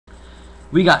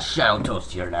We got Shadow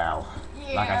Toast here now.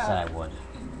 Yeah. Like I said I would.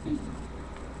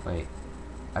 Wait.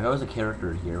 I know there's a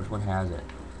character here. Which one has it?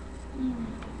 I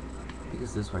think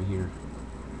it's this right here.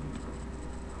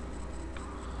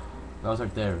 No, it's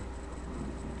right there.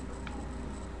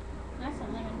 That's a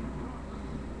lemon.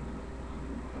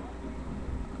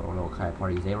 I don't know what kind of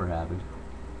parties they were having.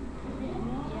 Yeah.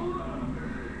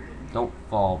 Don't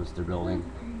fall, Mr. Building.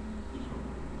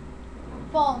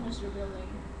 Fall, Mr. Building.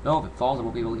 No, if it falls, I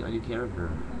won't be able to get a new character.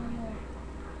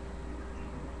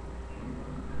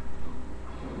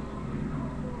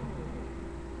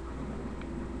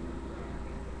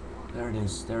 There it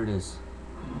is. There it is.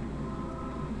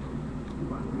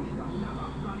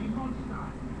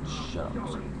 Shut up.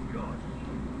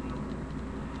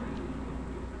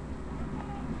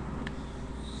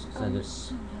 Send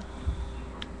it.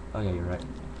 Oh yeah, you're right.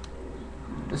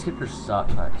 This character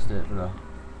sucks. I just did it for the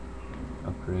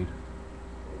upgrade.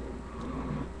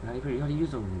 How do you use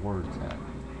the word tag?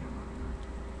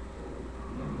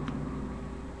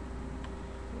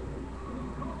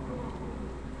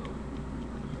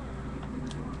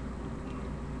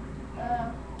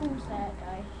 Who's that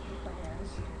guy?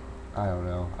 I don't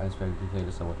know. I just tried to play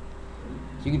to someone.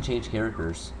 So you can change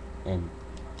characters, and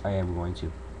I am going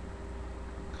to.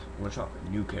 Which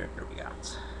new character we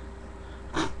got?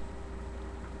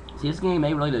 See, this game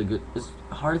they really did a good. As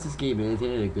hard as this game is, they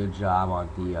did a good job on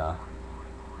the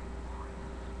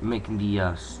making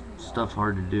the stuff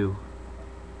hard to do.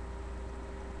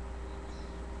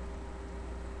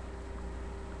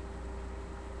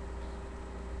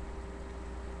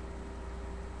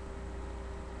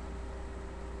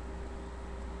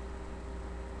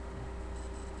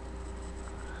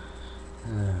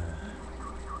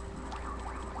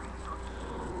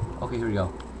 Okay, here we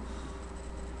go.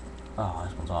 Oh,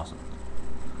 this one's awesome.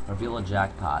 Reveal a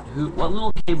jackpot. What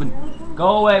little kid would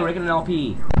go away? We're making an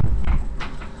LP.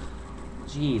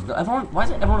 Jeez, why is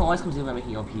it everyone always comes in by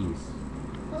making LPs?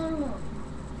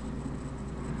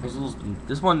 There's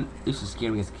this one used to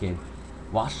scare me as a kid.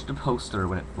 Watch the poster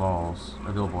when it falls.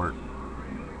 A billboard.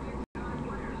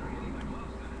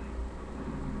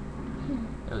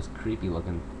 It was creepy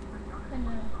looking.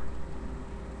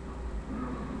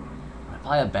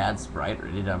 Probably a bad sprite or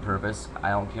did it on purpose. I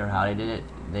don't care how they did it.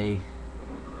 They're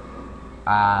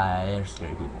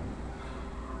scary people.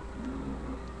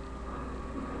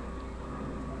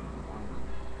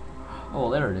 Oh,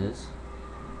 there it is.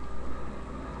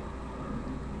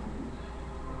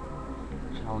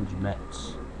 Challenge met.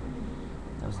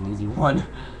 That was an easy one.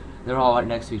 They're all right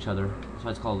next to each other. That's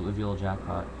why it's called Reveal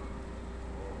Jackpot.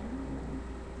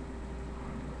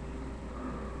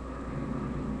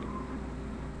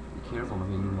 Be careful with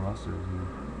any monsters here.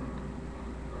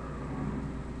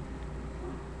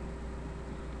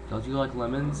 Don't you like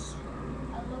lemons?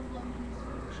 I love lemons.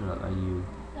 Shut up, you.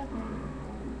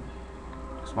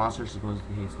 This monster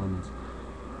supposedly hates lemons.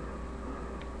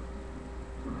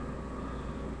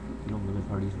 No lemon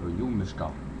parties for you, mister.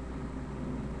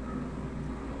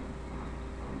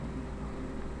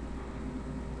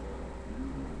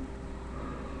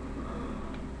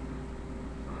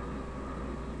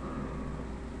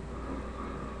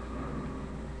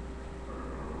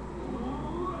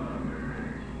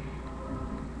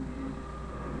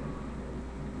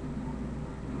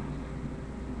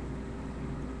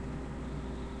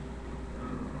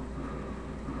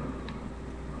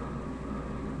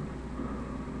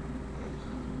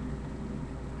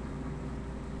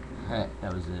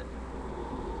 That was it.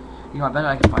 You know, I bet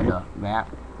I can find a map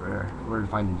where to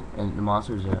find the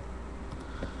monsters at.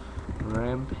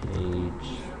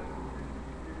 Rampage.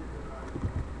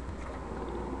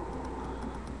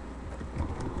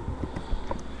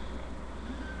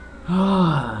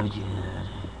 Oh, good.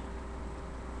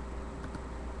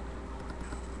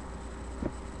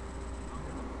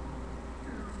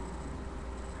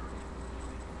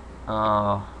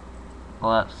 Oh,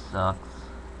 well, that sucks.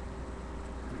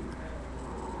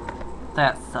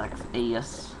 That sucks,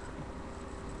 ass.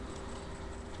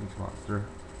 Change monster.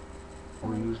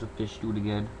 We'll use the fish dude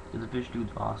again. The fish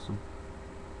dude's awesome.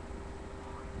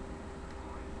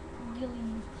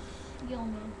 Gilman.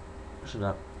 Shut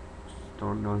up.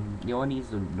 No one needs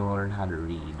to learn how to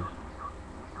read.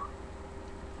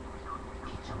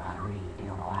 Teach them how to read. They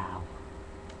don't know how.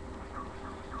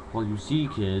 Well, you see,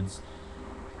 kids.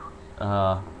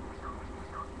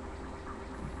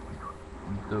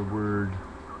 The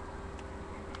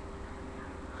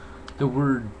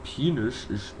word penis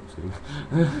is.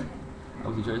 How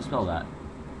was he trying to spell that?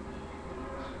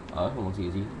 Oh, that one looks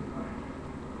easy.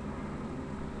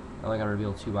 I like I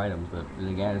revealed 2 items, but then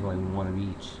again, there's only 1 of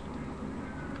each.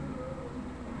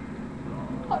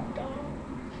 Hot dog.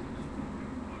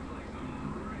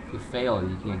 If you fail,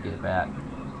 you can't get it back.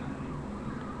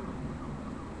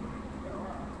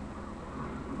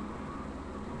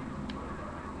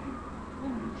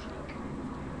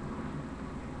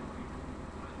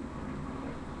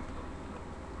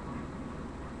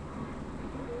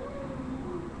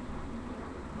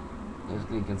 It's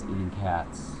against eating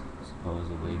cats,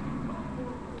 supposedly.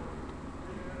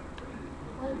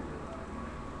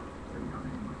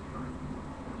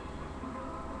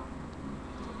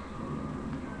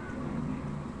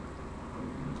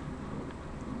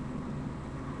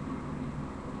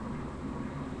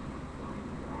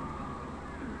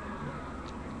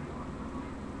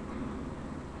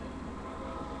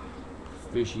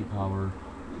 Fishy power.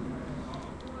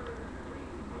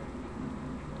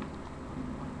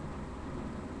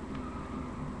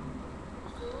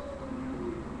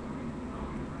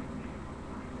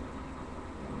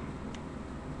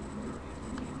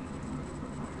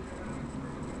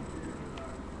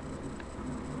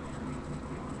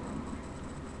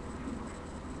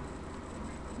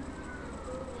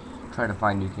 Try to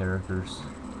find new characters.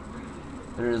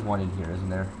 There is one in here, isn't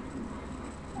there?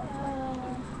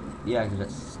 Yeah, because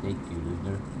that's Snake Dude, isn't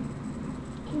there?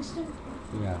 Kingston?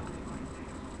 Yeah.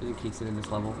 Isn't Kingston in this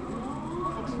level?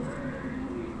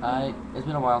 I think so. It's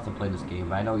been a while since I played this game,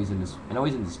 but I know he's in this. I know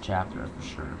he's in this chapter for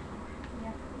sure.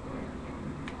 Yeah.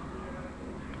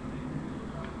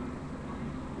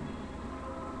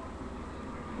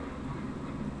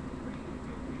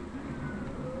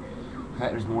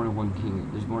 There's more than one king.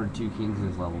 There's more than two kings in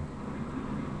this level.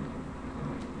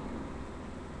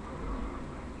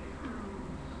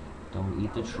 Don't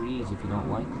eat the trees if you don't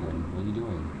like them. What are you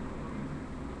doing?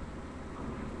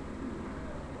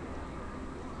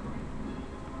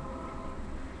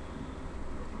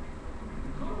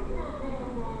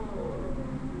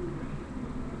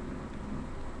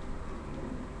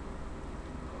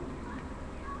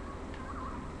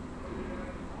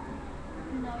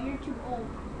 No, you're too old.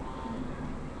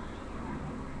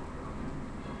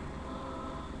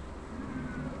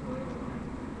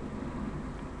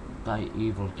 Thy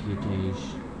evil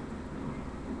kitties.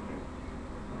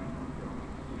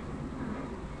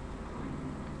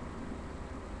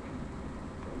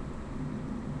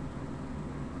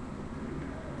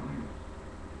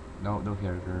 No, no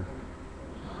character.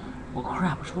 Well,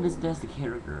 crap. Which one is that's the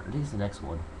character? I think it's the next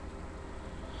one.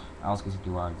 I was gonna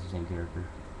continue on. It's the same character.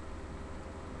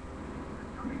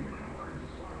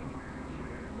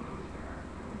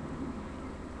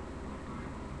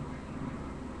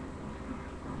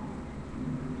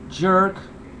 Jerk!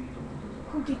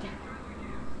 Who did that?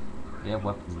 They have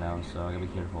weapons now, so I gotta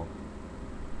be careful.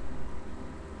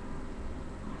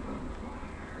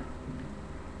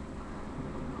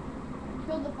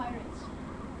 Kill the pirates.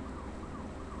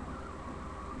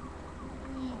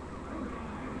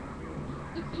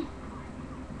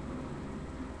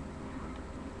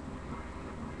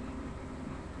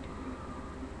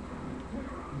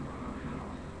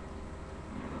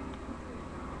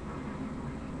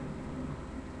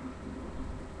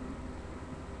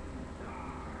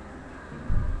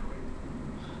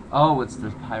 Oh, it's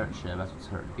the pirate ship. That's what's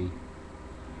hurt to be.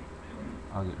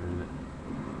 I'll get rid of it.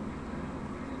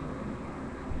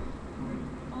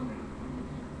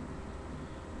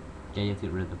 Yeah, you have to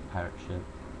get rid of the pirate ship.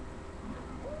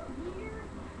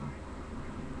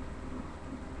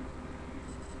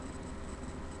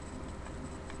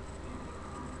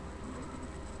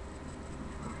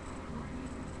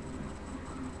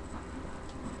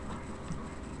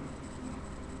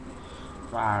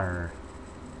 Fire.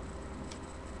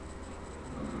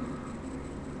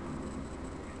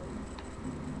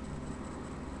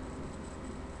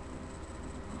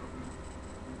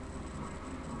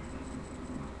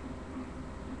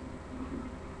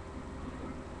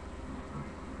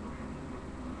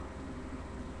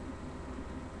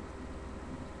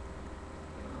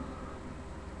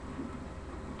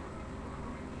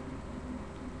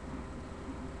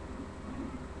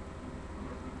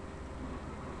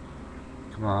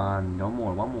 Come on, no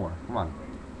more, one more, come on.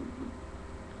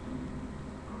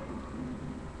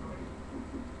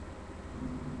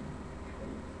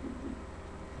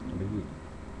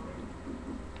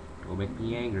 Don't make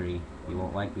me angry. You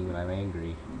won't like me when I'm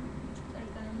angry. They're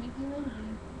gonna make you angry.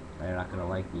 They're not gonna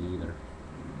like me either.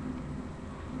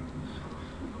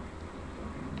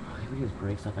 We can just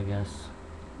break stuff, I guess.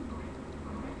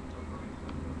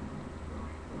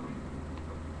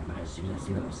 I'm gonna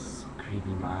see those creepy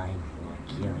mine.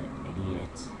 Kill it,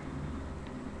 idiot.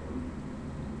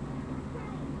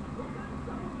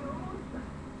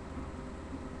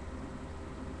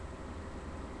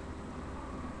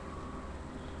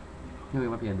 No, we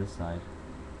might be on this side.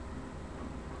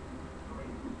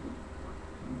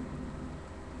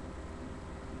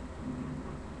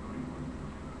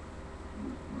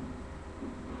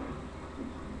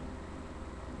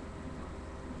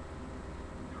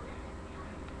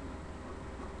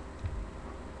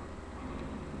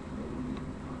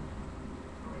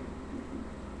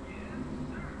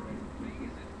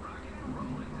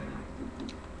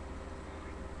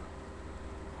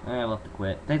 I'll have to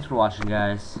quit. Thanks for watching,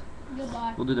 guys.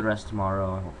 Goodbye. We'll do the rest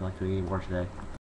tomorrow. I don't feel like doing any more today.